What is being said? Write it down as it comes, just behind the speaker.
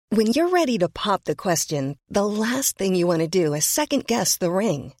When you're ready to pop the question, the last thing you want to do is second-guess the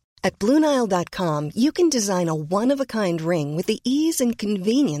ring. At BlueNile.com, you can design a one-of-a-kind ring with the ease and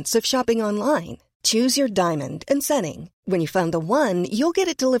convenience of shopping online. Choose your diamond and setting. When you find the one, you'll get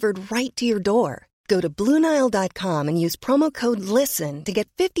it delivered right to your door. Go to BlueNile.com and use promo code LISTEN to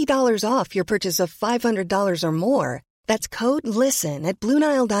get $50 off your purchase of $500 or more. That's code LISTEN at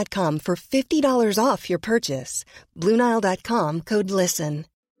BlueNile.com for $50 off your purchase. BlueNile.com, code LISTEN.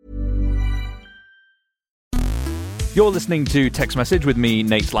 You're listening to Text Message with me,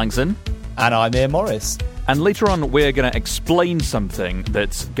 Nate Langson. And I'm Ian Morris. And later on, we're going to explain something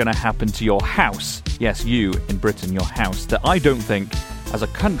that's going to happen to your house. Yes, you in Britain, your house, that I don't think, as a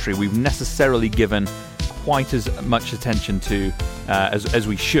country, we've necessarily given quite as much attention to as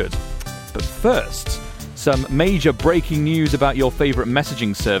we should. But first, some major breaking news about your favourite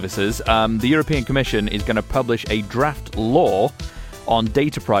messaging services. The European Commission is going to publish a draft law on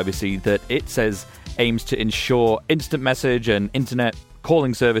data privacy that it says aims to ensure instant message and internet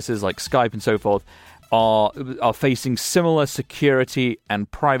calling services like Skype and so forth are facing similar security and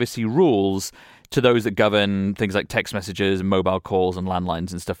privacy rules to those that govern things like text messages and mobile calls and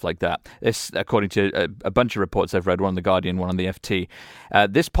landlines and stuff like that. This, according to a bunch of reports I've read, one on The Guardian, one on the FT.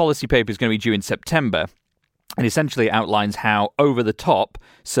 This policy paper is going to be due in September. It essentially outlines how over-the-top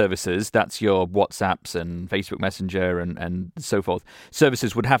services, that's your WhatsApps and Facebook Messenger and so forth,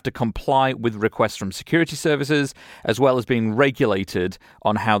 services would have to comply with requests from security services, as well as being regulated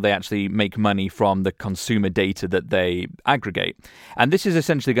on how they actually make money from the consumer data that they aggregate. And this is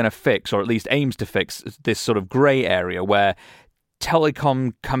essentially going to fix, or at least aims to fix, this sort of grey area where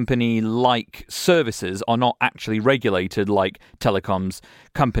telecom company-like services are not actually regulated like telecoms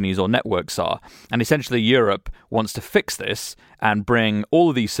companies or networks are. And essentially Europe wants to fix this and bring all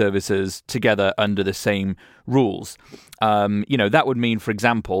of these services together under the same rules. That would mean, for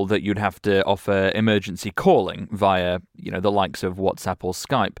example, that you'd have to offer emergency calling via, the likes of WhatsApp or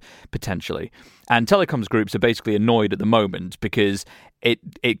Skype, potentially. And telecoms groups are basically annoyed at the moment because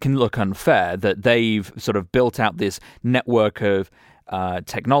it can look unfair that they've sort of built out this network of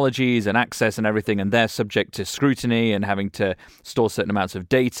technologies and access and everything, and they're subject to scrutiny and having to store certain amounts of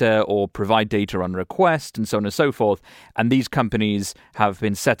data or provide data on request and so on and so forth. And these companies have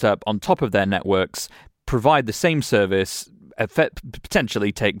been set up on top of their networks, provide the same service,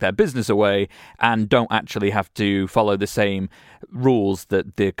 potentially take their business away, and don't actually have to follow the same rules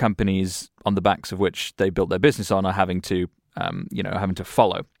that the companies on the backs of which they built their business on are having to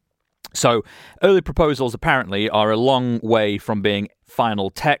follow. So early proposals apparently are a long way from being final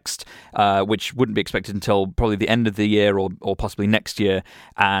text, which wouldn't be expected until probably the end of the year or possibly next year.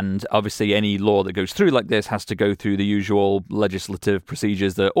 And obviously any law that goes through like this has to go through the usual legislative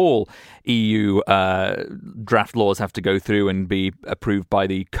procedures that all EU draft laws have to go through and be approved by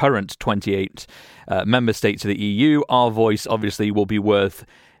the current 28 member states of the EU. Our voice obviously will be worth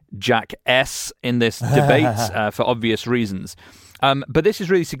Jack S in this debate for obvious reasons. But this is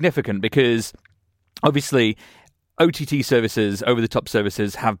really significant because obviously OTT services, over-the-top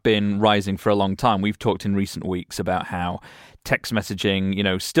services, have been rising for a long time. We've talked in recent weeks about how text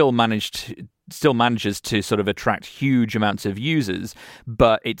messaging, still manages to sort of attract huge amounts of users,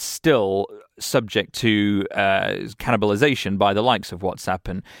 but it's still subject to cannibalization by the likes of WhatsApp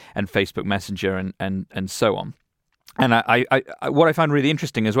and Facebook Messenger and so on. And I what I found really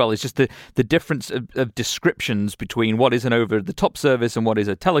interesting as well is just the difference of descriptions between what is an over-the-top service and what is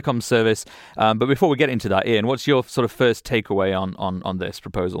a telecom service. But before we get into that, Ian, what's your sort of first takeaway on this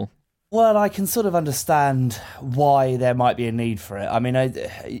proposal? Well, I can sort of understand why there might be a need for it. I mean,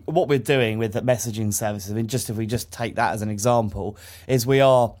 what we're doing with the messaging services, if we just take that as an example, is we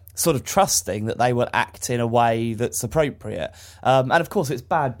are sort of trusting that they will act in a way that's appropriate. And of course, it's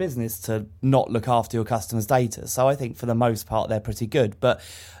bad business to not look after your customers' data. So I think for the most part, they're pretty good. But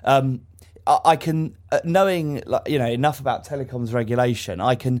I can, knowing enough about telecoms regulation,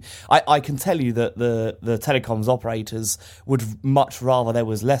 I can tell you that the telecoms operators would much rather there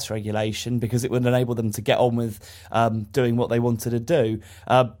was less regulation because it would enable them to get on with doing what they wanted to do.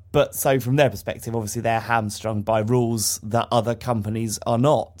 But so from their perspective, obviously they're hamstrung by rules that other companies are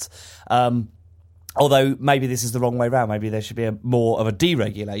not. Although maybe this is the wrong way around. Maybe there should be more of a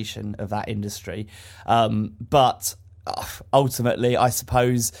deregulation of that industry. But ultimately, I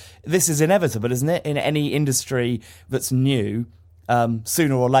suppose this is inevitable, isn't it? In any industry that's new,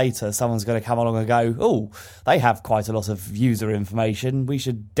 sooner or later, someone's going to come along and go, oh, they have quite a lot of user information. We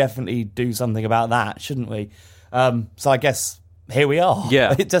should definitely do something about that, shouldn't we? So I guess here we are.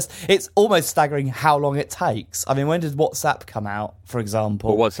 Yeah. It's almost staggering how long it takes. I mean, when did WhatsApp come out, for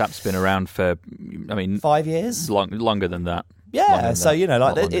example? Well, WhatsApp's been around for, 5 years? Longer than that. Yeah, so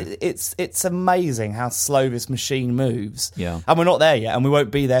longer. it's amazing how slow this machine moves. Yeah, and we're not there yet, and we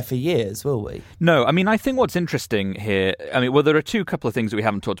won't be there for years, will we? No, I mean, I think what's interesting here, there are couple of things that we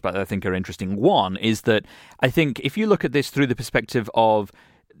haven't talked about that I think are interesting. One is that I think if you look at this through the perspective of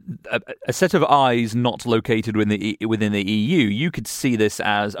a set of eyes not located within the EU, you could see this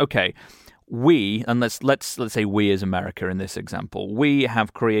as, okay, we, and let's say we as America in this example, we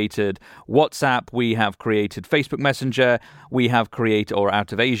have created WhatsApp, we have created Facebook Messenger, we have created, or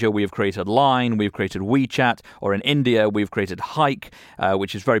out of Asia, we have created Line, we've created WeChat, or in India, we've created Hike,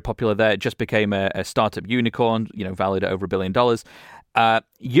 which is very popular there. It just became a startup unicorn, valued at over $1 billion.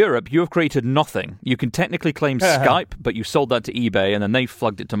 Europe, you have created nothing. You can technically claim Skype, but you sold that to eBay, and then they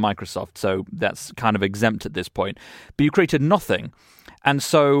flugged it to Microsoft, so that's kind of exempt at this point. But you created nothing. And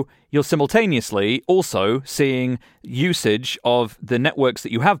so you're simultaneously also seeing usage of the networks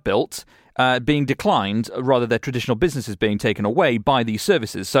that you have built being declined, rather their traditional businesses being taken away by these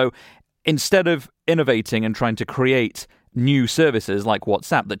services. So instead of innovating and trying to create new services like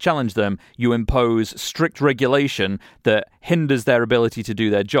WhatsApp that challenge them, you impose strict regulation that hinders their ability to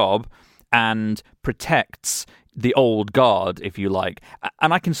do their job and protects the old guard, if you like.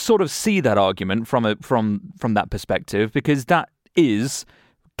 And I can sort of see that argument from that perspective, because that is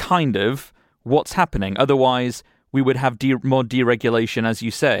kind of what's happening. Otherwise, we would have more deregulation, as you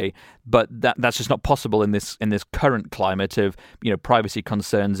say, but that's just not possible in this current climate of privacy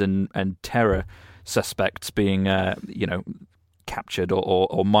concerns and terror suspects being captured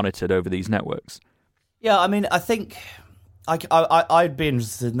or monitored over these networks. Yeah, I mean, I think I'd be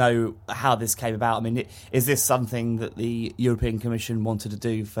interested to know how this came about. I mean, is this something that the European Commission wanted to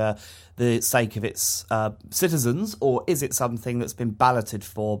do for the sake of its citizens, or is it something that's been balloted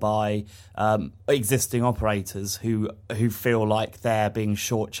for by existing operators who feel like they're being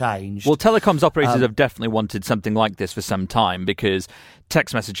shortchanged? Well, telecoms operators have definitely wanted something like this for some time, because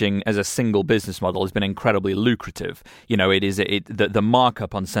text messaging as a single business model has been incredibly lucrative. The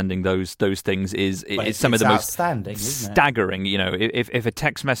markup on sending those things is some of the most staggering. If a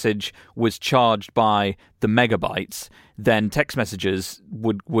text message was charged by the megabytes, then text messages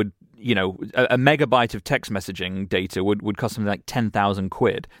would a megabyte of text messaging data would cost something like 10,000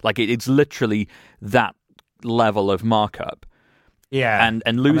 quid. Like it's literally that level of markup. Yeah,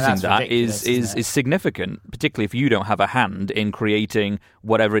 and losing that is significant, particularly if you don't have a hand in creating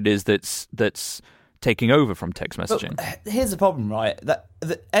whatever it is that's taking over from text messaging. But here's the problem, right? That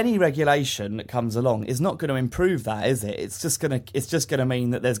any regulation that comes along is not going to improve that, is it? It's just going to mean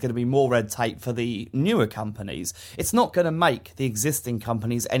that there's going to be more red tape for the newer companies. It's not going to make the existing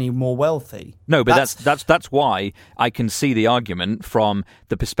companies any more wealthy. No, but that's why I can see the argument from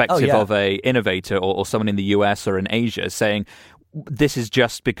the perspective of a innovator or someone in the US or in Asia saying, this is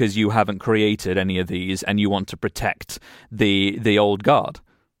just because you haven't created any of these and you want to protect the old guard.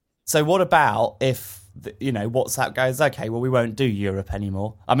 So what about if WhatsApp goes, okay, well, we won't do Europe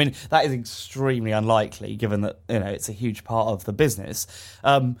anymore? I mean, that is extremely unlikely, given that it's a huge part of the business.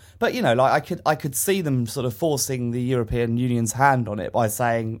 But I could see them sort of forcing the European Union's hand on it by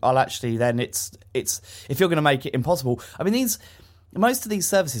saying, "Well, actually, then it's if you're going to make it impossible." I mean, most of these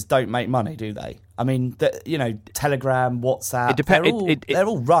services don't make money, do they? I mean, Telegram, WhatsApp, they're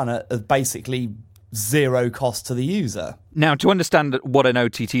all run at basically zero cost to the user. Now, to understand what an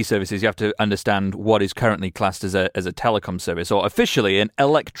OTT service is, you have to understand what is currently classed as a telecom service, or officially an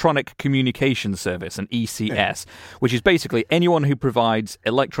electronic communication service, an ECS, which is basically anyone who provides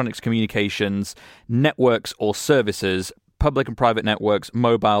electronics communications, networks or services, public and private networks,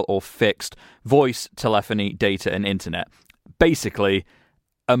 mobile or fixed, voice, telephony, data and internet. Basically,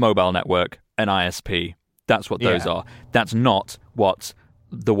 a mobile network, an ISP. That's what those are. That's not what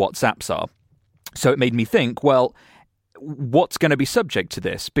the WhatsApps are. So it made me think, well, what's going to be subject to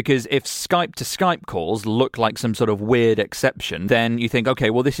this? Because if Skype to Skype calls look like some sort of weird exception, then you think, okay,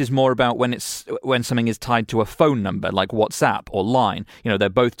 well, this is more about when something is tied to a phone number, like WhatsApp or Line. They're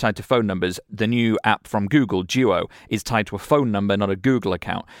both tied to phone numbers. The new app from Google, Duo, is tied to a phone number, not a Google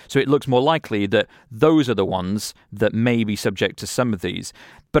account. So it looks more likely that those are the ones that may be subject to some of these.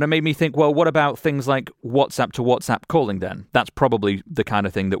 But it made me think, well, what about things like WhatsApp to WhatsApp calling then? That's probably the kind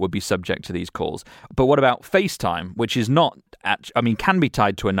of thing that would be subject to these calls. But what about FaceTime, which is not, can be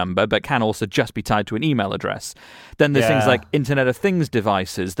tied to a number, but can also just be tied to an email address? Then there's things like Internet of Things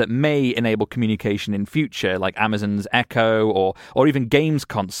devices that may enable communication in future, like Amazon's Echo or even games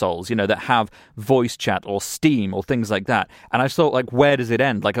consoles, that have voice chat or Steam or things like that. And I thought, like, where does it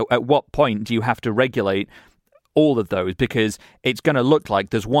end? Like, at what point do you have to regulate all of those? Because it's going to look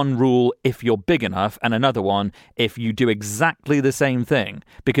like there's one rule if you're big enough and another one if you do exactly the same thing.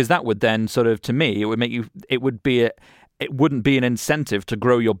 Because that would then sort of, to me, it would be it wouldn't be an incentive to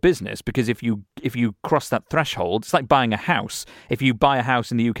grow your business, because if you cross that threshold, it's like buying a house. If you buy a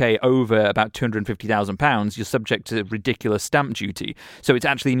house in the UK over about £250,000, you're subject to ridiculous stamp duty. So it's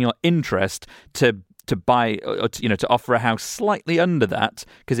actually in your interest to buy, or to offer a house slightly under that,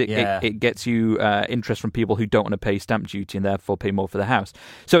 because it gets you interest from people who don't want to pay stamp duty and therefore pay more for the house.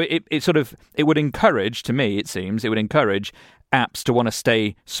 So it would encourage, to me, it seems, apps to want to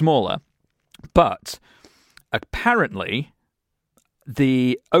stay smaller. But apparently,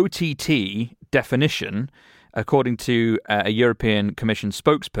 the OTT definition, according to a European Commission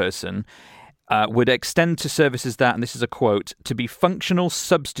spokesperson, would extend to services that, and this is a quote, to be functional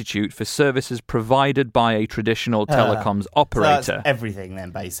substitute for services provided by a traditional telecoms operator. So that's everything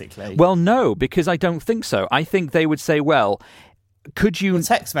then, basically. Well, no, because I don't think so. I think they would say, well, could you... Well,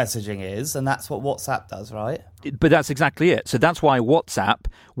 text messaging is, and that's what WhatsApp does, right? But that's exactly it. So that's why WhatsApp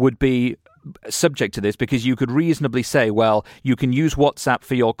would be subject to this, because you could reasonably say, well, you can use WhatsApp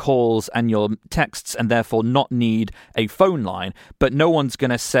for your calls and your texts and therefore not need a phone line. But no one's going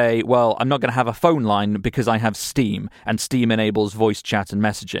to say, well, I'm not going to have a phone line because I have Steam, and Steam enables voice chat and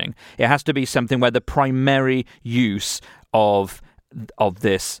messaging. It has to be something where the primary use of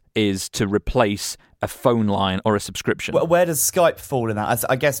this is to replace a phone line or a subscription. Well, where does Skype fall in that?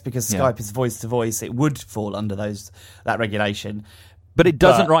 I guess because Skype is voice to voice, it would fall under that regulation. But it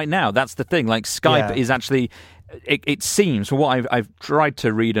doesn't right now. That's the thing. Like, Skype is actually... It seems, from what I've tried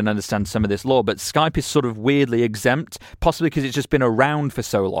to read and understand some of this law, but Skype is sort of weirdly exempt, possibly because it's just been around for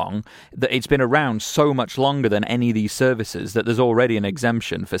so long, that it's been around so much longer than any of these services, that there's already an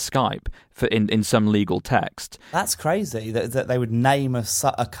exemption for Skype in some legal text. That's crazy that they would name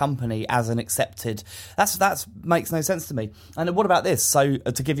a company as an accepted... That makes no sense to me. And what about this? So,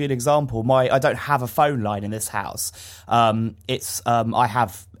 to give you an example, I don't have a phone line in this house. I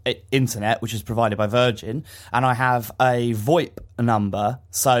have internet, which is provided by Virgin, and I have a VoIP number,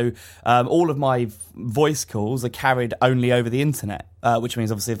 so all of my voice calls are carried only over the internet, which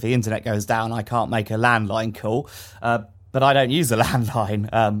means obviously if the internet goes down, I can't make a landline call, but I don't use a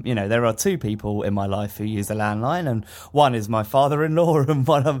landline. There are two people in my life who use a landline, and one is my father-in-law and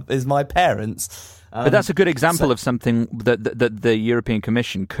one is my parents. But that's a good example of something that the European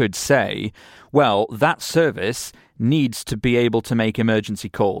Commission could say, well, that service needs to be able to make emergency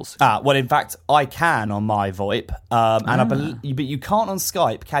calls. Well, in fact, I can on my VoIP, but you can't on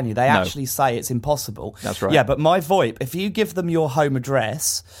Skype, can you? They actually say it's impossible. That's right. Yeah, but my VoIP, if you give them your home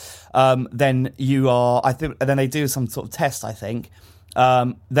address, then you are, I think, and then they do some sort of test, I think,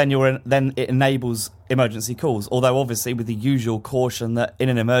 then it enables emergency calls, although obviously with the usual caution that in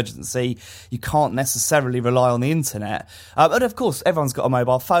an emergency you can't necessarily rely on the internet, but of course everyone's got a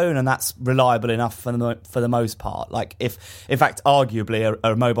mobile phone and that's reliable enough for the most part. Like, if in fact arguably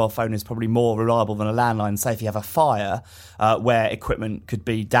a mobile phone is probably more reliable than a landline. Say if you have a fire where equipment could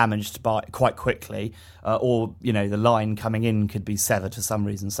be damaged quite quickly, or the line coming in could be severed for some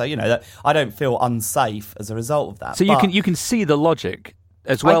reason, so that I don't feel unsafe as a result of that. So you can see the logic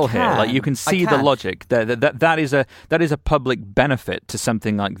as well here. Like, you can see the logic. That is a public benefit to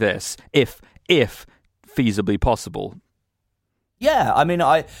something like this, if feasibly possible. Yeah, I mean,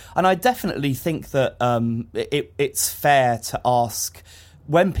 I definitely think that it's fair to ask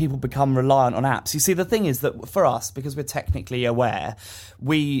when people become reliant on apps. You see, the thing is that for us, because we're technically aware,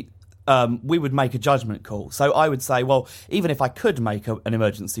 we would make a judgment call. So I would say, well, even if I could make an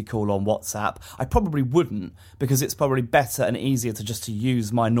emergency call on WhatsApp, I probably wouldn't, because it's probably better and easier to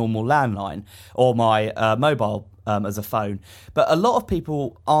use my normal landline or my mobile as a phone. But a lot of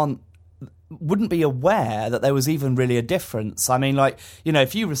people wouldn't be aware that there was even really a difference. I mean,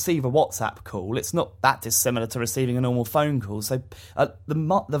 if you receive a WhatsApp call, it's not that dissimilar to receiving a normal phone call. So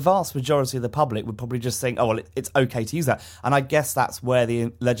the vast majority of the public would probably just think, oh, well, it's okay to use that. And I guess that's where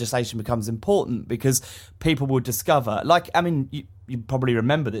the legislation becomes important, because people will discover, you probably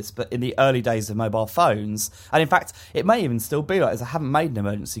remember this, but in the early days of mobile phones, and in fact, it may even still be like this, I haven't made an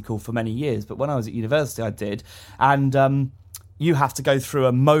emergency call for many years, but when I was at university, I did, and you have to go through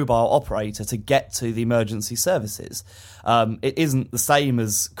a mobile operator to get to the emergency services. It isn't the same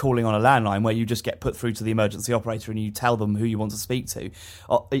as calling on a landline where you just get put through to the emergency operator and you tell them who you want to speak to.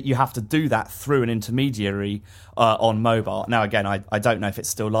 You have to do that through an intermediary on mobile. Now, again, I don't know if it's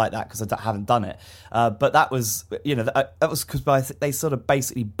still like that because I haven't done it. But that was, that was because they sort of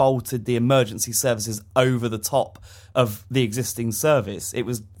basically bolted the emergency services over the top of the existing service. It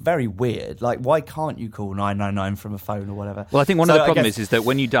was very weird. Like, why can't you call 999 from a phone or whatever? Well, I think one of the problems is that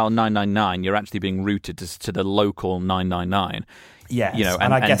when you dial 999, you're actually being routed to the local 999. Yes,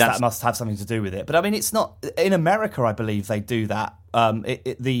 and I guess that must have something to do with it. But I mean, it's not... In America, I believe they do that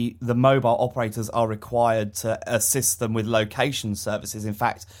the mobile operators are required to assist them with location services. In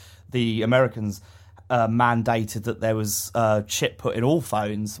fact, the Americans mandated that there was a chip put in all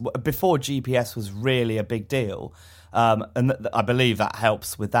phones before GPS was really a big deal. And I believe that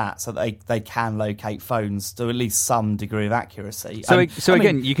helps with that, so they can locate phones to at least some degree of accuracy. So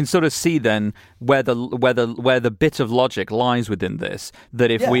again, you can sort of see then where the bit of logic lies within this.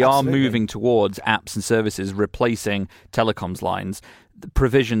 That if we are moving towards apps and services replacing telecoms lines, the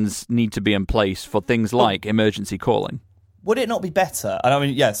provisions need to be in place for things like emergency calling. Would it not be better? And I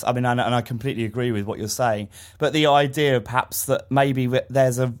mean, yes, I mean, and I completely agree with what you're saying. But the idea, perhaps, that maybe it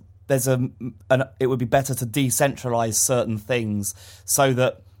would be better to decentralize certain things so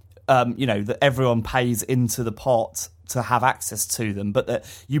that that everyone pays into the pot to have access to them, but that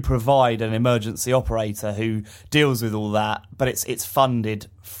you provide an emergency operator who deals with all that, but it's funded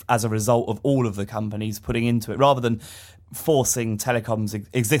as a result of all of the companies putting into it, rather than forcing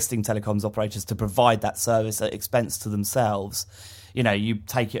existing telecoms operators to provide that service at expense to themselves. You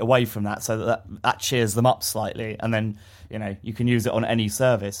take it away from that so that cheers them up slightly, and then you can use it on any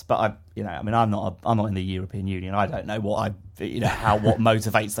service. But I'm not in the European Union. I don't know what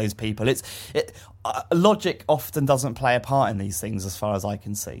motivates those people. Logic often doesn't play a part in these things, as far as I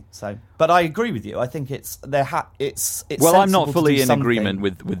can see. So, but I agree with you. I think it's. Well, I'm not fully in agreement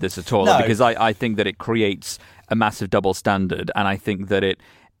with this at all, because I think that it creates a massive double standard, and I think that it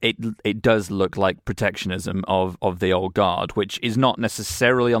does look like protectionism of the old guard, which is not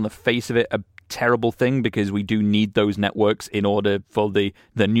necessarily on the face of it a terrible thing, because we do need those networks in order for the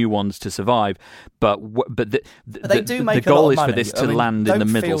new ones to survive. But the goal is for this to land in the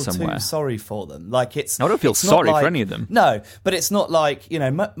middle somewhere. Don't feel too sorry for them. I don't feel sorry for any of them. No, but it's not like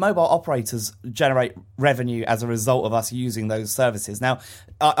mobile operators generate revenue as a result of us using those services. Now,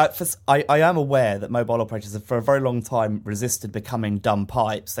 I am aware that mobile operators have for a very long time resisted becoming dumb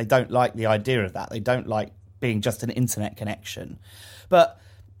pipes. They don't like the idea of that. They don't like being just an internet connection. But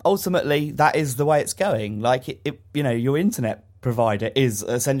ultimately, that is the way it's going. Your internet provider is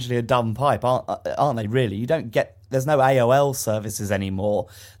essentially a dumb pipe, aren't they? Really, you don't get. There's no AOL services anymore.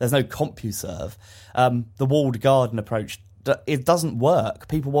 There's no CompuServe. The walled garden approach, it doesn't work.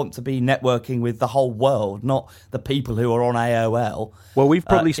 People want to be networking with the whole world, not the people who are on AOL. Well, we've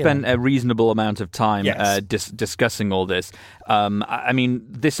probably spent a reasonable amount of time discussing all this. I mean,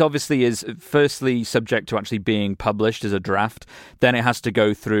 this obviously is firstly subject to actually being published as a draft. Then it has to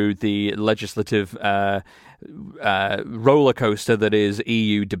go through the legislative roller coaster that is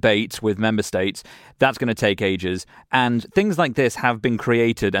EU debate with member states. That's going to take ages, and things like this have been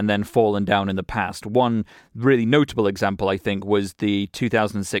created and then fallen down in the past. One really notable example, I think, was the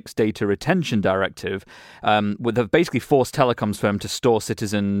 2006 Data Retention Directive, which have basically forced telecoms firms to store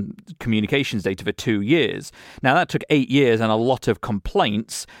citizen communications data for 2 years. Now, that took 8 years and a lot of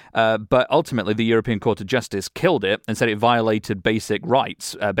complaints, but ultimately the European Court of Justice killed it and said it violated basic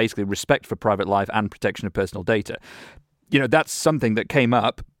rights, basically respect for private life and protection of personal data. That's something that came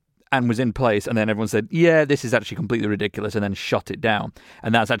up and was in place, and then everyone said, yeah, this is actually completely ridiculous, and then shut it down.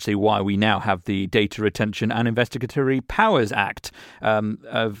 And that's actually why we now have the Data Retention and Investigatory Powers Act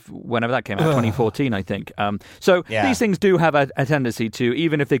of whenever that came out, 2014, I think. These things do have a tendency to,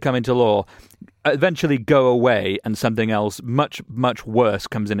 even if they come into law, eventually go away and something else much, much worse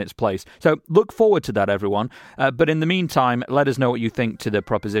comes in its place. So look forward to that, everyone. But in the meantime, let us know what you think to the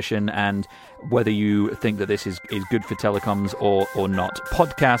proposition and whether you think that this is good for telecoms or not.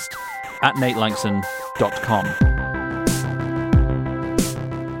 podcast@natelangston.com.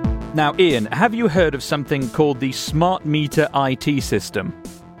 Now, Ian, have you heard of something called the Smart Meter IT system?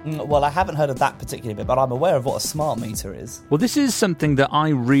 Well, I haven't heard of that particular bit, but I'm aware of what a smart meter is. Well, this is something that I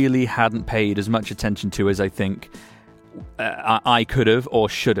really hadn't paid as much attention to as I think I could have or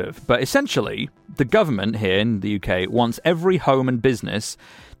should have. But essentially, the government here in the UK wants every home and business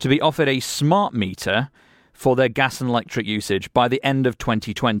to be offered a smart meter for their gas and electric usage by the end of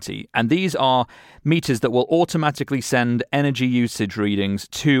 2020. And these are meters that will automatically send energy usage readings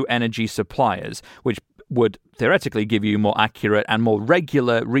to energy suppliers, which would theoretically give you more accurate and more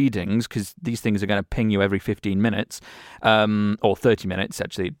regular readings, because these things are going to ping you every 15 minutes, or 30 minutes,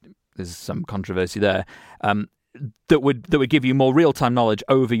 actually. There's some controversy there. That would give you more real-time knowledge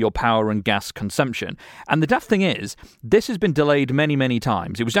over your power and gas consumption. And the daft thing is, this has been delayed many, many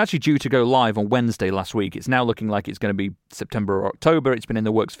times. It was actually due to go live on Wednesday last week. It's now looking like it's going to be September or October. It's been in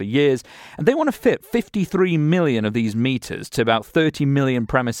the works for years. And they want to fit 53 million of these meters to about 30 million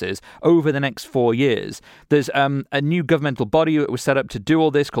premises over the next 4 years. There's a new governmental body that was set up to do all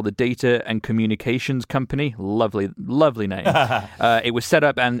this called the Data and Communications Company. Lovely, lovely name. It was set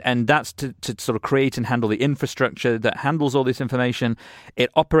up, and that's to sort of create and handle the infrastructure, that handles all this information. It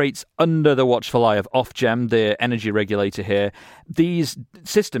operates under the watchful eye of Ofgem, the energy regulator here. These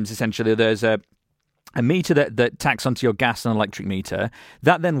systems, essentially, there's a meter that tacks onto your gas and electric meter.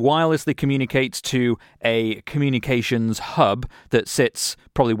 That then wirelessly communicates to a communications hub that sits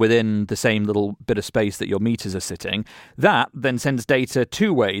probably within the same little bit of space that your meters are sitting. That then sends data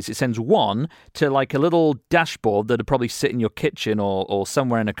two ways. It sends one to like a little dashboard that would probably sit in your kitchen or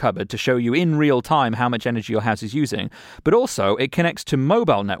somewhere in a cupboard to show you in real time how much energy your house is using. But also it connects to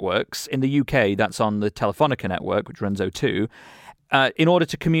mobile networks. In the UK, that's on the Telefonica network, which runs O2. In order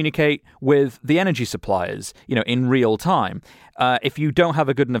to communicate with the energy suppliers, in real time. If you don't have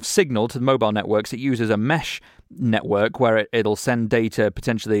a good enough signal to the mobile networks, it uses a mesh network where it'll send data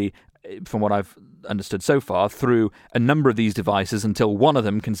potentially, from what I've understood so far, through a number of these devices until one of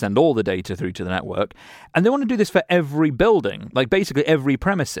them can send all the data through to the network. And they want to do this for every building, like basically every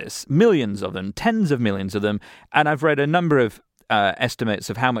premises, millions of them, tens of millions of them. And I've read a number of estimates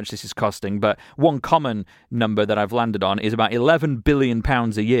of how much this is costing, but one common number that I've landed on is about £11 billion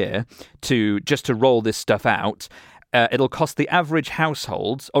a year to roll this stuff out. It'll cost the average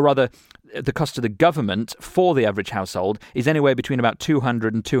household, or rather, the cost to the government for the average household is anywhere between about £200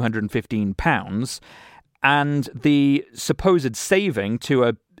 and £215, and the supposed saving to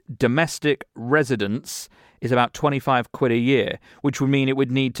a domestic residence is about 25 quid a year, which would mean it would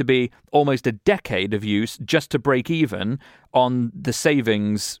need to be almost a decade of use just to break even on the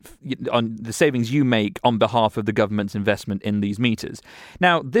savings you make on behalf of the government's investment in these meters.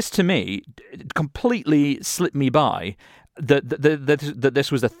 Now, this to me completely slipped me by that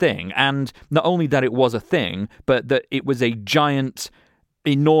this was a thing, and not only that it was a thing, but that it was a giant,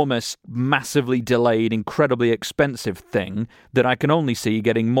 enormous, massively delayed, incredibly expensive thing that I can only see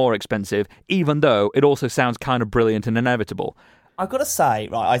getting more expensive, even though it also sounds kind of brilliant and inevitable. I've got to say,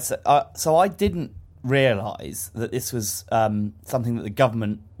 right, so I didn't realise that this was something that the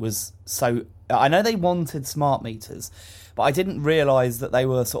government was so... I know they wanted smart meters, but I didn't realise that they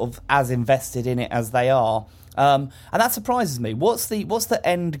were sort of as invested in it as they are. And that surprises me. What's the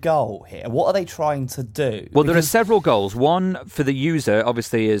end goal here? What are they trying to do? Well, there are several goals. One for the user,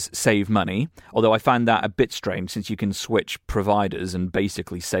 obviously, is save money, although I find that a bit strange since you can switch providers and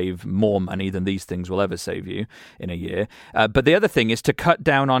basically save more money than these things will ever save you in a year. But the other thing is to cut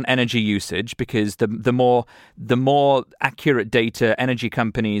down on energy usage, because the more accurate data energy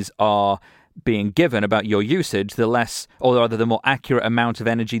companies are being given about your usage, the less, or rather the more accurate amount of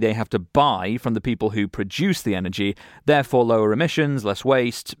energy they have to buy from the people who produce the energy, therefore lower emissions, less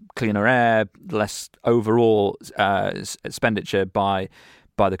waste, cleaner air, less overall expenditure by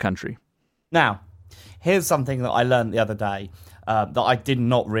the country. Now, here's something that I learned the other day that I did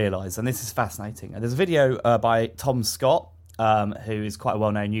not realise, and this is fascinating. There's a video by Tom Scott, who is quite a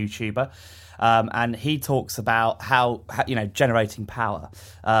well-known YouTuber, and he talks about how generating power.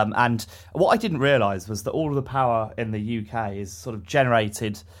 And what I didn't realise was that all of the power in the UK is sort of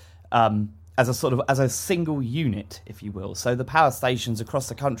generated as a single unit, if you will. So the power stations across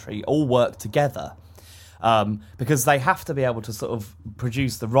the country all work together. Because they have to be able to sort of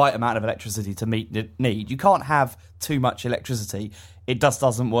produce the right amount of electricity to meet the need. You can't have too much electricity; it just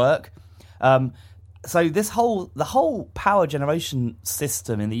doesn't work. So the whole power generation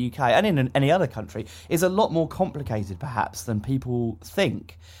system in the UK and in any other country is a lot more complicated, perhaps, than people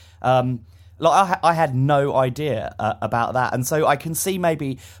think. I had no idea about that, and so I can see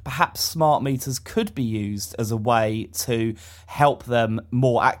maybe perhaps smart meters could be used as a way to help them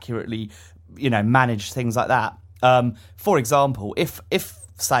more accurately, manage things like that. For example, if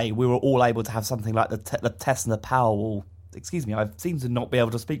say we were all able to have something like the Tesla Powerwall. Excuse me, I seem to not be able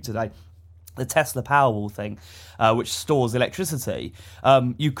to speak today. The Tesla Powerwall thing, which stores electricity,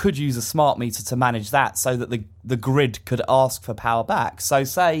 you could use a smart meter to manage that so that the grid could ask for power back. So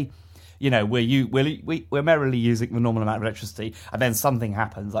say, we're merrily using the normal amount of electricity, and then something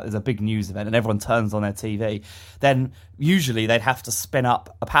happens, like there's a big news event and everyone turns on their TV, then usually they'd have to spin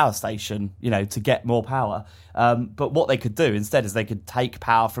up a power station, to get more power. But what they could do instead is they could take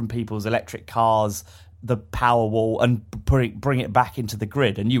power from people's electric cars, the Powerwall, and bring it back into the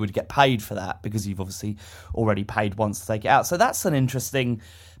grid, and you would get paid for that because you've obviously already paid once to take it out. So that's an interesting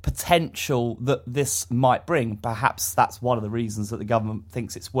potential that this might bring. Perhaps that's one of the reasons that the government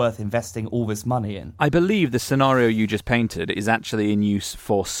thinks it's worth investing all this money in. I believe the scenario you just painted is actually in use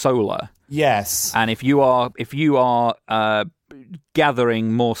for solar. Yes. And if you are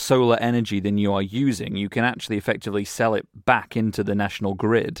gathering more solar energy than you are using, you can actually effectively sell it back into the national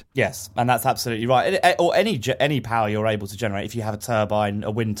grid. Yes, and that's absolutely right. Or any power you're able to generate, if you have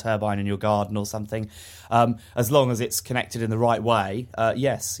a wind turbine in your garden or something, as long as it's connected in the right way,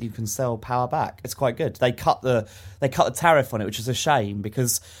 yes, you can sell power back. It's quite good. They cut the tariff on it, which is a shame,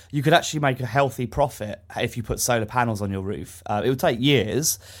 because you could actually make a healthy profit if you put solar panels on your roof. It would take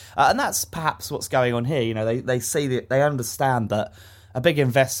years, and that's perhaps what's going on here. You know, they understand that a big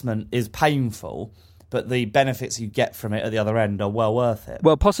investment is painful, but the benefits you get from it at the other end are well worth it.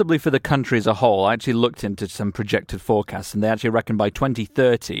 Well, possibly for the country as a whole. I actually looked into some projected forecasts, and they actually reckon by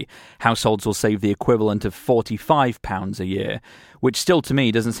 2030, households will save the equivalent of £45 a year, which still to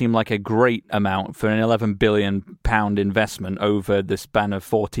me doesn't seem like a great amount for an £11 billion investment over the span of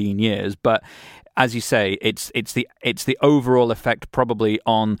 14 years. But as you say, it's the overall effect probably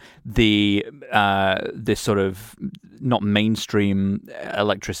on the this sort of not mainstream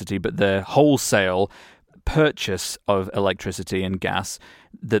electricity, but the wholesale purchase of electricity and gas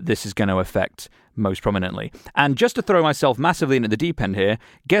that this is going to affect most prominently. And just to throw myself massively into the deep end here,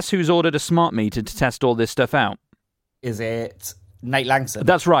 guess who's ordered a smart meter to test all this stuff out? Is it Nate Langson?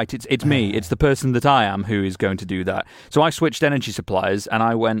 That's right. It's me. It's the person that I am who is going to do that. So I switched energy suppliers, and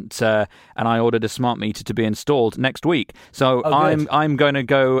I went and I ordered a smart meter to be installed next week. So I'm going to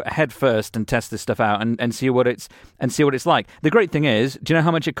go head first and test this stuff out and see what it's like. The great thing is, do you know how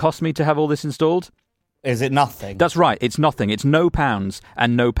much it cost me to have all this installed? Is it nothing? That's right, it's nothing. It's no pounds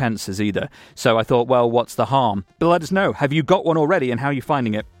and no pences either. So I thought, well, what's the harm? But let us know. Have you got one already, and how are you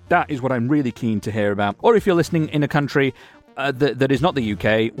finding it? That is what I'm really keen to hear about. Or if you're listening in a country that is not the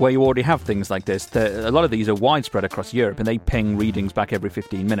UK, where you already have things like this. A lot of these are widespread across Europe, and they ping readings back every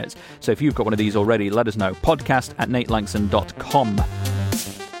 15 minutes. So if you've got one of these already, let us know. podcast@natelangson.com.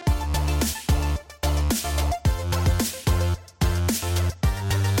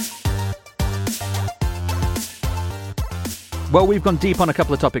 Well, we've gone deep on a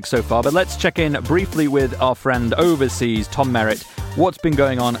couple of topics so far, but let's check in briefly with our friend overseas, Tom Merritt. What's been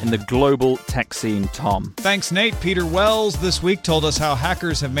going on in the global tech scene, Tom? Thanks, Nate. Peter Wells this week told us how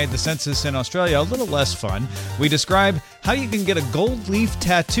hackers have made the census in Australia a little less fun. We describe how you can get a gold leaf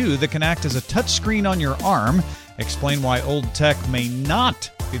tattoo that can act as a touchscreen on your arm, explain why old tech may not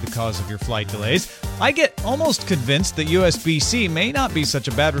be the cause of your flight delays. I get almost convinced that USB-C may not be such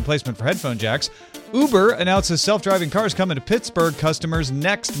a bad replacement for headphone jacks. Uber announces self-driving cars coming to Pittsburgh customers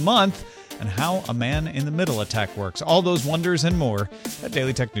next month, and how a man-in-the-middle attack works. All those wonders and more at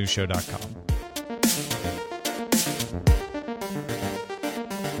dailytechnewsshow.com.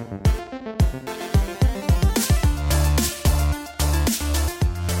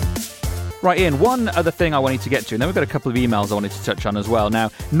 Right, Ian, one other thing I wanted to get to, and then we've got a couple of emails I wanted to touch on as well.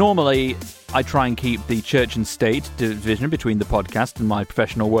 Now, normally I try and keep the church and state division between the podcast and my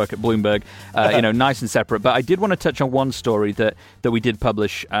professional work at Bloomberg, nice and separate. But I did want to touch on one story that we did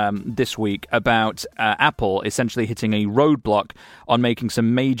publish this week about Apple essentially hitting a roadblock on making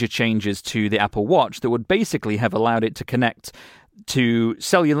some major changes to the Apple Watch that would basically have allowed it to connect to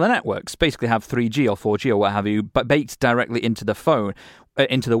cellular networks, basically have 3G or 4G or what have you, but baked directly into the phone,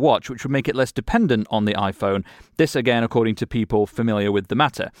 into the watch, which would make it less dependent on the iPhone. This, again, according to people familiar with the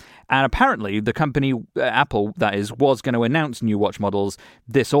matter. And apparently, the company, Apple, that is, was going to announce new watch models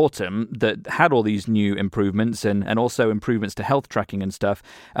this autumn that had all these new improvements and also improvements to health tracking and stuff.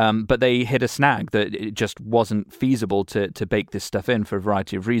 But they hit a snag that it just wasn't feasible to bake this stuff in for a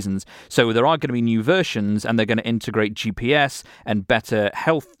variety of reasons. So there are going to be new versions, and they're going to integrate GPS and better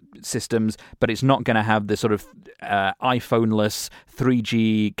health systems, but it's not going to have the sort of iPhone-less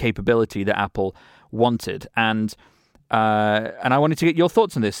 3G capability that Apple wanted. And I wanted to get your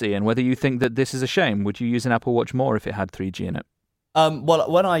thoughts on this, Ian, whether you think that this is a shame. Would you use an Apple Watch more if it had 3G in it? Well,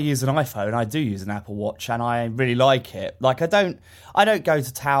 when I use an iPhone, I do use an Apple Watch, and I really like it. Like, I don't go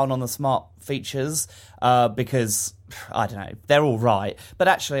to town on the smart features because, I don't know, they're all right. But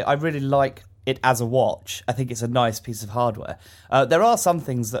actually, I really like it as a watch. I think it's a nice piece of hardware. There are some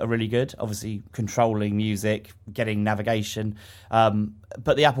things that are really good, obviously controlling music, getting navigation,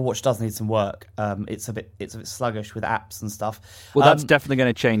 but the Apple Watch does need some work. It's a bit sluggish with apps and stuff. Well, that's definitely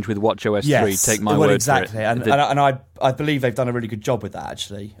going to change with WatchOS 3. Take my word exactly. for it. And I believe they've done a really good job with that,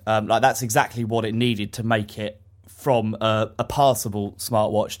 actually. That's exactly what it needed to make it from a passable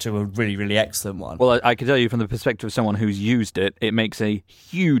smartwatch to a really, really excellent one. Well, I can tell you from the perspective of someone who's used it, it makes a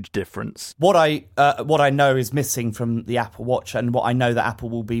huge difference. What I know is missing from the Apple Watch, and what I know that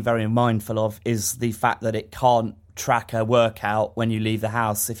Apple will be very mindful of, is the fact that it can't track a workout when you leave the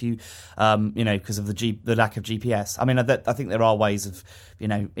house if you, because of the lack of GPS. I mean, I think there are ways of,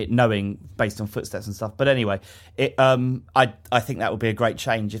 it knowing based on footsteps and stuff. But anyway, I think that would be a great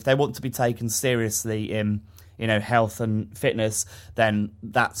change. If they want to be taken seriously in, health and fitness, then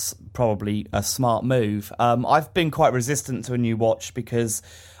that's probably a smart move. I've been quite resistant to a new watch because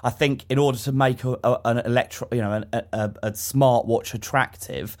I think in order to make a smart watch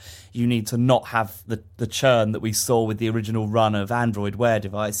attractive, you need to not have the churn that we saw with the original run of Android Wear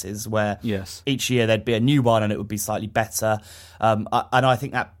devices, where each year there'd be a new one and it would be slightly better. And I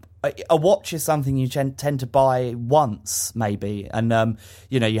think that a watch is something you tend to buy once, maybe, and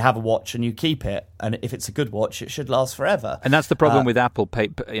you have a watch and you keep it, and if it's a good watch, it should last forever. And that's the problem with Apple,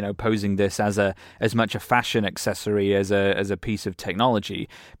 posing this as much a fashion accessory as a piece of technology,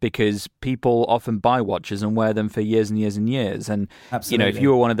 because people often buy watches and wear them for years and years and years. And Absolutely. If you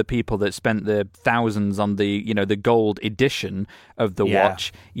were one of the people that spent the thousands on the the gold edition of the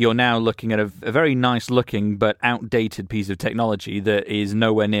watch, you're now looking at a very nice looking but outdated piece of technology that is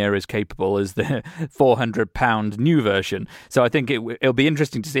nowhere near as capable as the £400 new version. So I think it'll be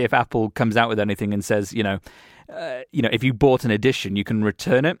interesting to see if Apple comes out with anything and says, if you bought an edition, you can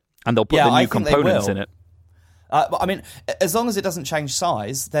return it, and they'll put the new components in it. I mean, as long as it doesn't change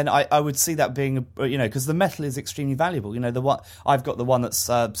size, then I would see that being, because the metal is extremely valuable. I've got the one that's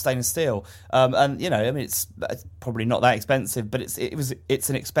stainless steel, and it's probably not that expensive, but it's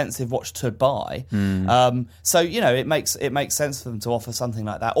an expensive watch to buy. So it makes sense for them to offer something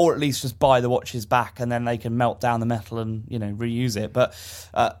like that, or at least just buy the watches back and then they can melt down the metal and reuse it. But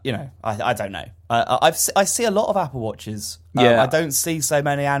I don't know. I see a lot of Apple Watches. I don't see so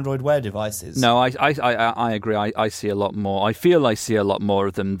many Android Wear devices. No, I agree. I see a lot more. I feel I see a lot more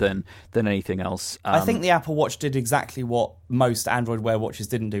of them than anything else. I think the Apple Watch did exactly what most Android Wear watches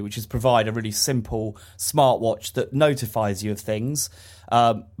didn't do, which is provide a really simple smartwatch that notifies you of things,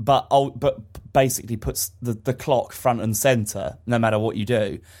 but basically puts the clock front and centre no matter what you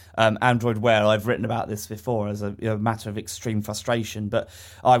do. Android Wear, I've written about this before as a matter of extreme frustration, but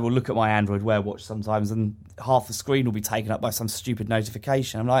I will look at my Android Wear watch sometimes and half the screen will be taken up by some stupid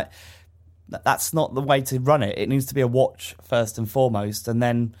notification. I'm like, that's not the way to run it. It needs to be a watch first and foremost, and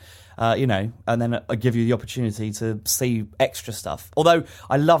then and then I give you the opportunity to see extra stuff. Although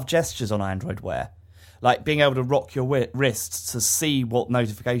I love gestures on Android Wear. Like being able to rock your wrists to see what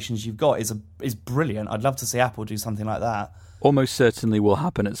notifications you've got is brilliant. I'd love to see Apple do something like that. Almost certainly will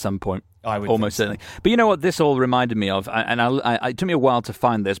happen at some point. I would almost certainly. But you know what this all reminded me of, and it took me a while to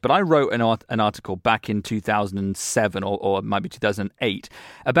find this, but I wrote an article back in 2007 or it might be 2008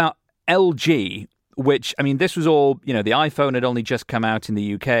 about LG, which, I mean, this was all, the iPhone had only just come out in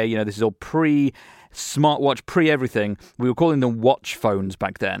the UK. This is all pre-smartwatch, pre-everything. We were calling them watch phones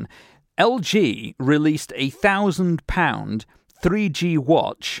back then. LG released a £1,000 3G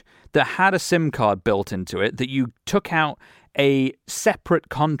watch that had a SIM card built into it, that you took out a separate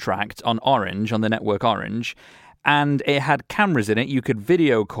contract on Orange, on the network Orange, and it had cameras in it. You could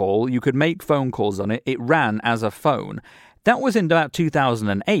video call, you could make phone calls on it. It ran as a phone. That was in about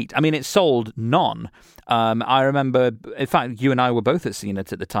 2008. I mean, it sold none. I remember, in fact, you and I were both at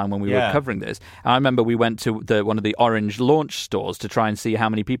CNET at the time when we were covering this. I remember we went to one of the Orange launch stores to try and see how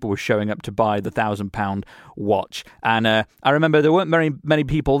many people were showing up to buy the £1,000 watch. And I remember there weren't very many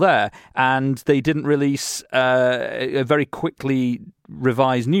people there, and they didn't release a very quickly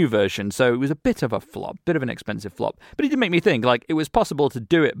revised new version, so it was a bit of a flop, bit of an expensive flop. But it did make me think, like, it was possible to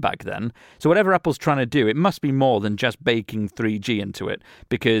do it back then. So whatever Apple's trying to do, it must be more than just baking 3G into it,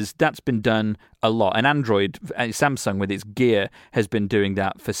 because that's been done a lot. And Android, Samsung with its Gear, has been doing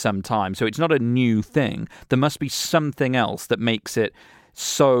that for some time. So it's not a new thing. There must be something else that makes it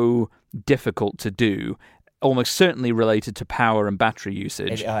so difficult to do. Almost certainly related to power and battery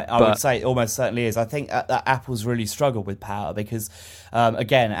usage. I would say it almost certainly is. I think that Apple's really struggled with power because,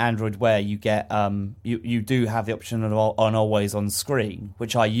 again, Android Wear, you get you do have the option on always on screen,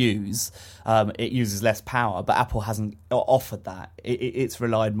 which I use. It uses less power, but Apple hasn't offered that. It's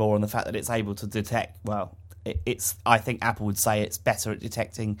relied more on the fact that it's able to detect. Well, I think Apple would say it's better at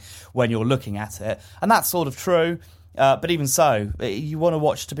detecting when you're looking at it, and that's sort of true. But even so, you want a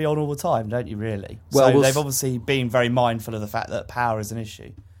watch to be on all the time, don't you, really? Well, so they've obviously been very mindful of the fact that power is an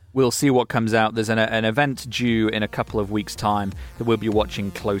issue. We'll see what comes out. There's an event due in a couple of weeks' time that we'll be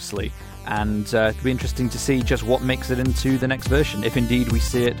watching closely. And it'll be interesting to see just what makes it into the next version, if indeed we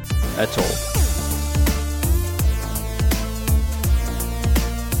see it at all.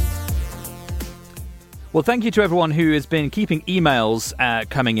 Well, thank you to everyone who has been keeping emails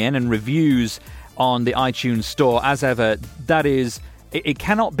coming in and reviews on the iTunes store. As ever, that is, it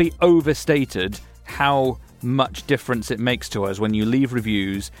cannot be overstated how much difference it makes to us when you leave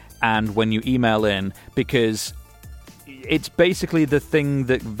reviews and when you email in, because it's basically the thing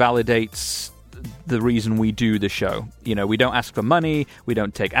that validates the reason we do the show. You know, we don't ask for money, we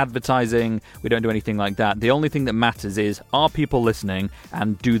don't take advertising, we don't do anything like that. The only thing that matters is, are people listening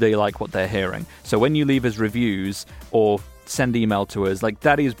and do they like what they're hearing? So when you leave us reviews or send email to us, like,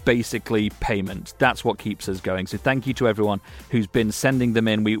 that is basically payment. That's what keeps us going. So thank you to everyone who's been sending them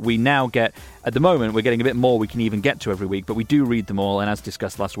in. We now get, at the moment, we're getting a bit more we can even get to every week, but we do read them all, and as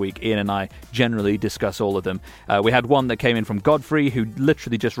discussed last week, Ian and I generally discuss all of them. We had one that came in from Godfrey, who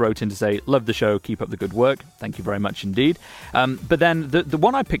literally just wrote in to say, love the show, keep up the good work. Thank you very much indeed. But then the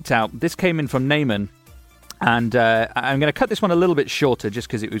one I picked out, this came in from Naaman, and I'm going to cut this one a little bit shorter just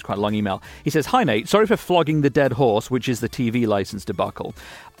because it was quite a long email. He says, "Hi Nate, sorry for flogging the dead horse, which is the TV license debacle.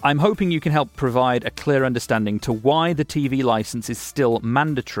 I'm hoping you can help provide a clear understanding to why the TV license is still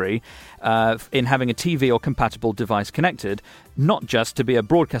mandatory in having a TV or compatible device connected, not just to be a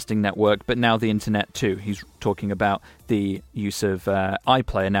broadcasting network, but now the internet too." He's talking about the use of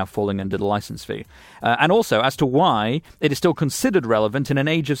iPlayer now falling under the license fee. And also as to why it is still considered relevant in an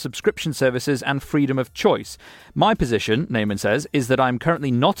age of subscription services and freedom of choice. My position, Naaman says, is that I'm currently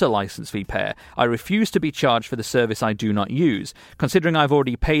not a license fee payer. I refuse to be charged for the service I do not use. Considering I've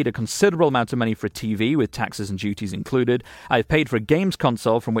already paid a considerable amount of money for a TV with taxes and duties included, I've paid for a games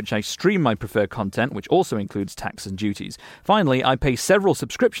console from which I stream my preferred content, which also includes tax and duties. Finally, I pay several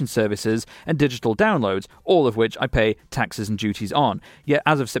subscription services and digital downloads, all of which I pay taxes and duties on. Yet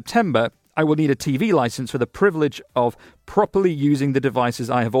as of September, I will need a TV license for the privilege of properly using the devices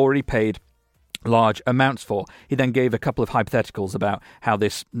I have already paid large amounts for. He then gave a couple of hypotheticals about how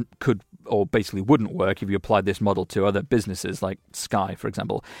this could or basically wouldn't work if you applied this model to other businesses like Sky, for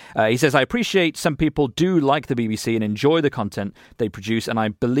example. He says, "I appreciate some people do like the BBC and enjoy the content they produce, and I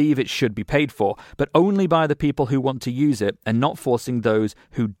believe it should be paid for, but only by the people who want to use it and not forcing those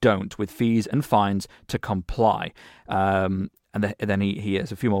who don't with fees and fines to comply." And then he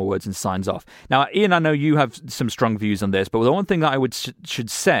has a few more words and signs off. Now, Ian, I know you have some strong views on this, but the one thing that I should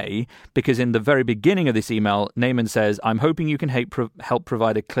say, because in the very beginning of this email, Naaman says, "I'm hoping you can help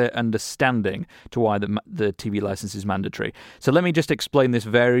provide a clear understanding to why the TV license is mandatory." So let me just explain this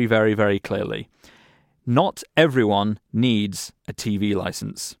very, very, very clearly. Not everyone needs a TV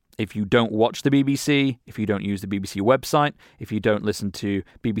license. If you don't watch the BBC, if you don't use the BBC website, if you don't listen to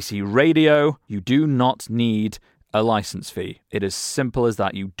BBC radio, you do not need a license fee. It is simple as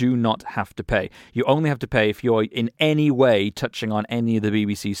that. You do not have to pay. You only have to pay if you're in any way touching on any of the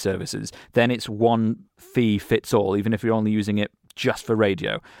BBC services. Then it's one fee fits all, even if you're only using it just for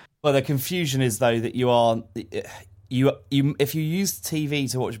radio. Well, the confusion is, though, that if you use TV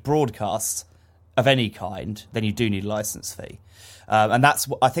to watch broadcasts of any kind, then you do need a license fee. And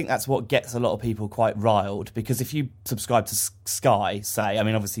I think that's what gets a lot of people quite riled, because if you subscribe to Sky, say, I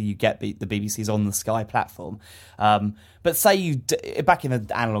mean, obviously you get the BBC's on the Sky platform, but say back in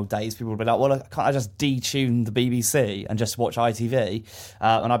the analogue days, people would be like, well, can't I just detune the BBC and just watch ITV?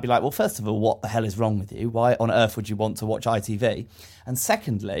 And I'd be like, well, first of all, what the hell is wrong with you? Why on earth would you want to watch ITV? And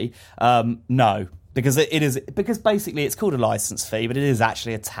secondly, no. Because because basically it's called a license fee, but it is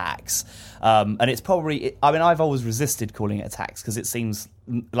actually a tax, and it's probably. I mean, I've always resisted calling it a tax because it seems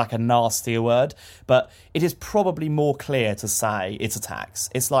like a nastier word, but it is probably more clear to say it's a tax.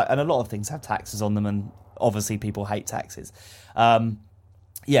 It's like, and a lot of things have taxes on them, and obviously people hate taxes.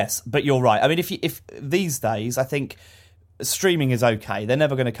 Yes, but you're right. I mean, if these days, I think streaming is okay. They're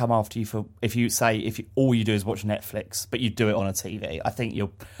never going to come after you for if all you do is watch Netflix, but you do it on a TV. I think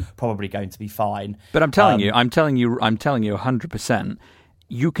you're probably going to be fine. But I'm telling you 100%.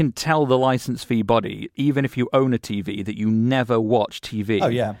 You can tell the license fee body, even if you own a TV, that you never watch TV. Oh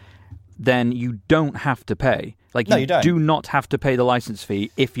yeah. Then you don't have to pay. Like, no, you don't. Do not have to pay the license fee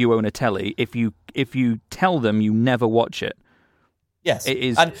if you own a telly. If you tell them you never watch it. Yes, it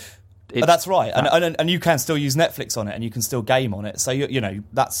is. That's right, and you can still use Netflix on it, and you can still game on it. So you know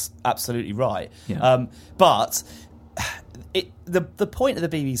that's absolutely right. Yeah. But the point of the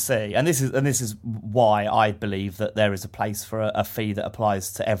BBC, and this is why I believe that there is a place for a fee that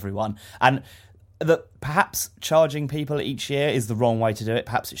applies to everyone, and that perhaps charging people each year is the wrong way to do it.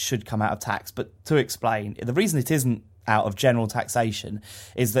 Perhaps it should come out of tax. But to explain, the reason it isn't out of general taxation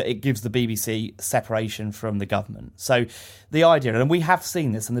is that it gives the BBC separation from the government. So the idea, and we have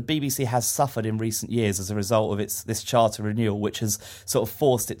seen this, and the BBC has suffered in recent years as a result of this charter renewal, which has sort of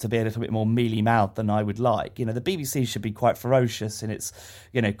forced it to be a little bit more mealy-mouthed than I would like. You know, the BBC should be quite ferocious in its,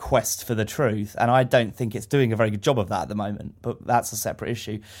 you know, quest for the truth, and I don't think it's doing a very good job of that at the moment, but that's a separate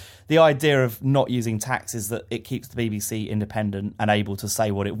issue. The idea of not using tax is that it keeps the BBC independent and able to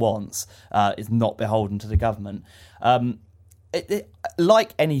say what it wants. It's not beholden to the government.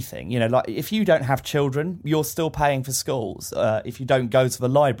 Like anything, you know, like if you don't have children, you're still paying for schools. If you don't go to the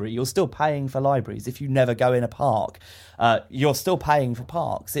library, you're still paying for libraries. If you never go in a park, you're still paying for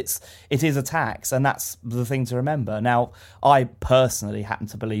parks. It is a tax, and that's the thing to remember. Now, I personally happen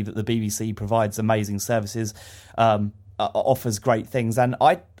to believe that the BBC provides amazing services, offers great things, and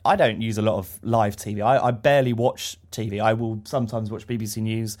I don't use a lot of live TV. I barely watch TV. I will sometimes watch BBC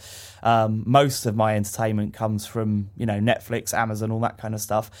News. Most of my entertainment comes from, you know, Netflix, Amazon, all that kind of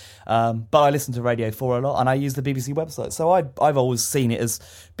stuff. But I listen to Radio 4 a lot, and I use the BBC website. So I've always seen it as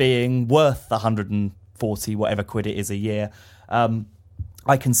being worth the 140 whatever quid it is a year.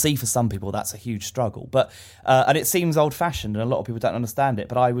 I can see for some people that's a huge struggle, but and it seems old-fashioned, and a lot of people don't understand it.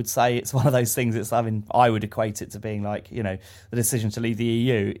 But I would say it's one of those things. I would equate it to being like, you know, the decision to leave the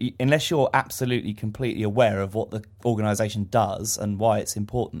EU. Unless you're absolutely, completely aware of what the organisation does and why it's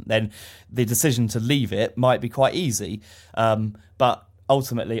important, then the decision to leave it might be quite easy. But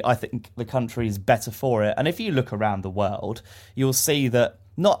ultimately, I think the country is better for it. And if you look around the world, you'll see that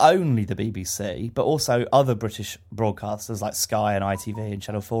not only the BBC, but also other British broadcasters like Sky and ITV and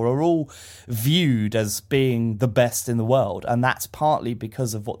Channel 4 are all viewed as being the best in the world. And that's partly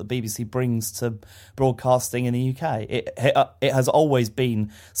because of what the BBC brings to broadcasting in the UK. It has always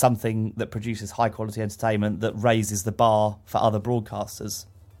been something that produces high-quality entertainment that raises the bar for other broadcasters.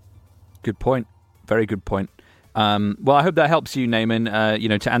 Good point. Very good point. Well, I hope that helps you, Naaman. You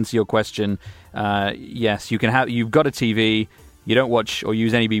know, to answer your question, yes, you've got a TV. You don't watch or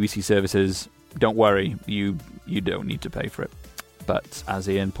use any BBC services, don't worry, you don't need to pay for it. But as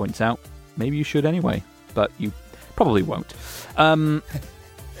Ian points out, maybe you should anyway, but you probably won't.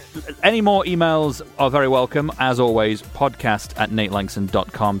 Any more emails are very welcome. As always,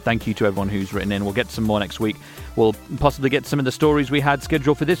 podcast@natelangson.com. Thank you to everyone who's written in. We'll get some more next week. We'll possibly get some of the stories we had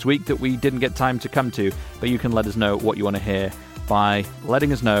scheduled for this week that we didn't get time to come to, but you can let us know what you want to hear by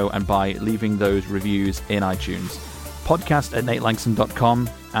letting us know and by leaving those reviews in iTunes. Podcast@natelangson.com,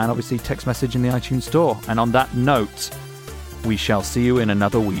 and obviously text message in the iTunes store. And on that note, we shall see you in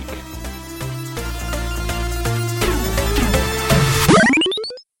another week.